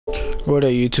What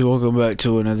up YouTube, welcome back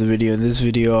to another video. In this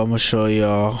video I'm gonna show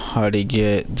y'all how to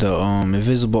get the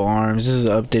invisible arms. This is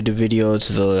an updated video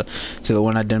to the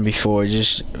one I done before.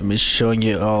 Just showing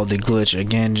you all the glitch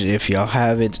again if y'all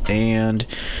have it, and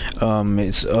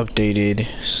it's updated.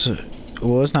 So,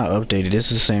 well, it's not updated, it's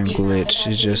the same glitch,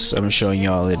 it's just I'm showing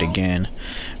y'all it again.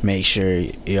 Make sure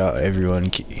everyone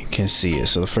can see it.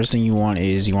 So the first thing you want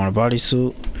is you want a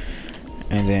bodysuit,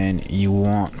 and then you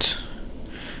want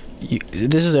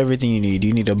this is everything you need.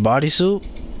 You need a bodysuit,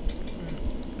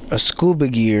 a scuba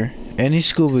gear, any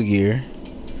scuba gear,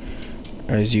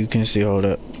 as you can see. Hold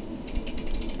up,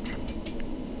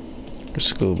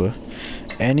 scuba,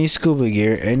 any scuba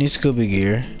gear,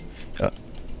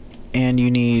 and you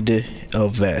need a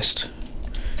vest.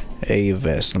 A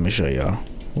vest. Let me show y'all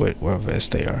what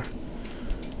vest they are.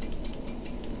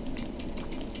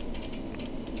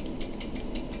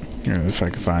 If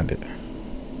I can find it.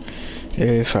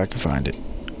 If I can find it.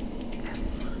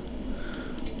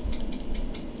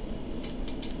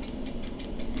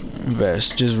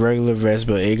 Vest, just regular vest,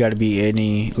 but it gotta be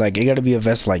any, like, it gotta be a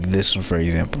vest like this one, for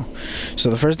example. So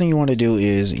the first thing you want to do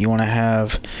is you want to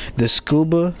have the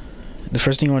scuba. The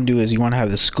first thing you want to do is you want to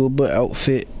have the scuba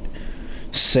outfit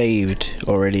saved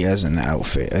already as an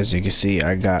outfit. As you can see,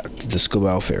 I got the scuba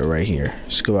outfit right here.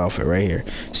 Scuba outfit right here,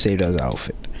 saved as an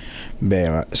outfit.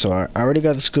 Bam. So I already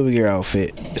got the scuba gear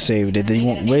outfit saved. It. Then you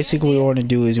want, basically what you want to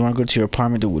do is you want to go to your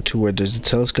apartment to where there's a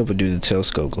telescope and do the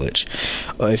telescope glitch.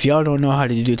 If y'all don't know how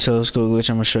to do telescope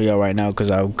glitch, I'm gonna show y'all right now because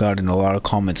I've gotten a lot of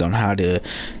comments on how to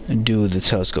do the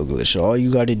telescope glitch. So all you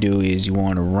got to do is you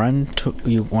want to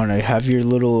you want to have your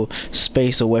little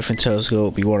space away from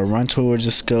telescope. You want to run towards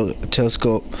the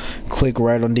telescope, click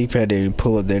right on D-pad and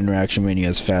pull up the interaction menu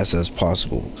as fast as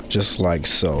possible, just like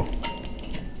so.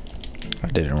 I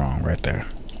did it wrong right there.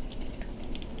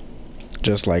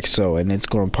 Just like so, and it's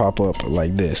gonna pop up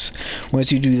like this.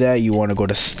 Once you do that, you want to go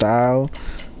to style.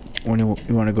 When you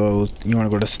want to go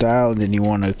to style, then you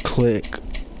want to click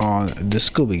on the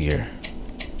scuba gear.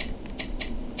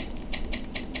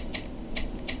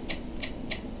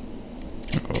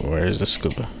 Oh, where's the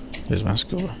scuba? Here's my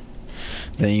scuba.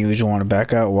 Then you just want to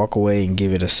back out, walk away, and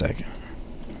give it a second.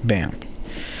 Bam.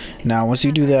 Now once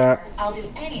you do that, I'll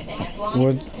do anything as long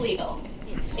as it's legal.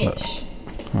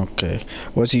 Okay.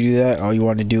 Once you do that, all you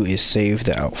want to do is save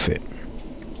the outfit.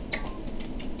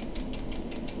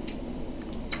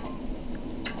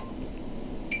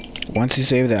 Once you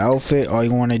save the outfit, all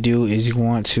you want to do is you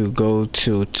want to go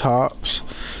to tops,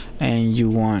 and you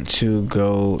want to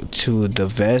go to the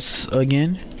vest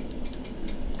again.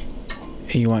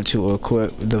 And you want to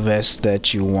equip the vest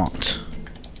that you want.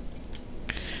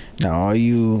 Now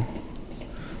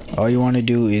all you want to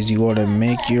do is you want to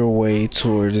make your way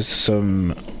towards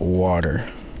some water,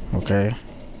 okay?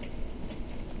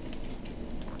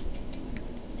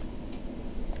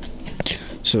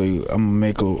 So I'm gonna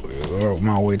make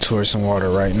my way towards some water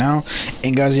right now.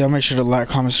 And guys, y'all make sure to like,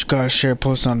 comment, subscribe, share,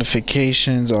 post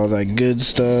notifications, all that good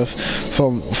stuff.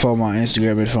 Follow my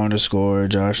Instagram at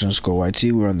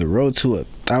 _Josh_YT. We're on the road to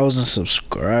 1,000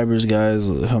 subscribers, guys.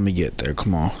 Help me get there.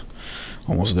 Come on,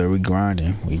 almost there. We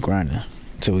grinding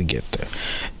till we get there,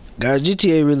 guys.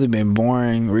 GTA really been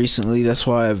boring recently. That's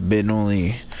why I've been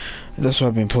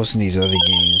posting these other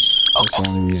games. That's the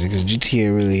only reason, because GTA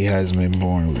really has been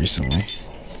boring recently.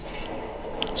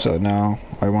 So now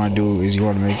what you want to do is you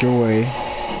want to make your way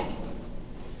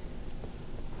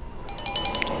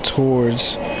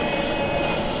towards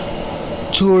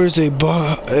a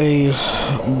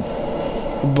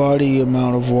body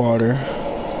amount of water.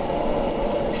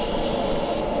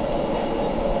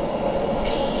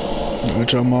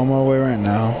 Which I'm on my way right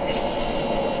now.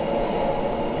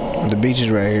 The beach is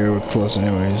right here. We're close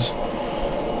anyways.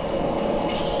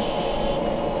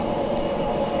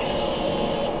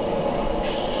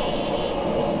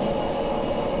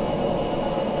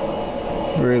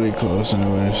 Really close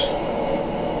anyways.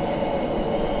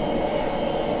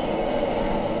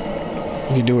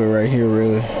 You can do it right here,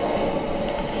 really.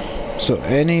 So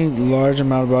any large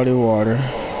amount of body of water,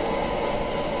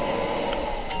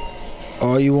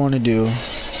 all you want to do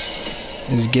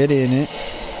is get in it,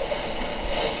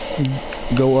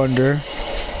 go under,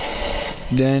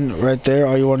 then right there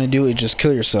all you want to do is just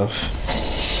kill yourself.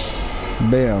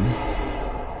 Bam.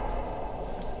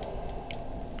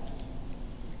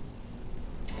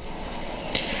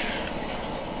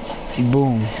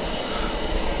 Boom.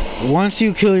 Once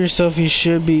you kill yourself, you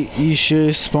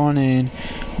should spawn in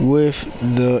with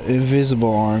the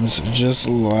invisible arms, just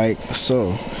like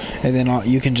so. And then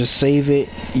you can just save it.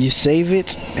 You save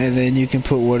it, and then you can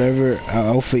put whatever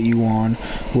outfit you want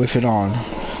with it on.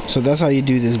 So that's how you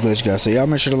do this glitch, guys. So y'all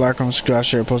make sure to like, comment, subscribe,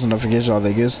 share, post notifications, all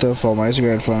that good stuff. Follow my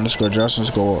Instagram for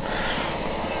 _Josh_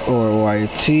 or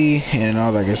YT and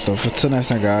all that good stuff. Until next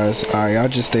time, guys. Alright, y'all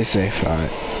just stay safe.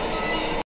 Alright.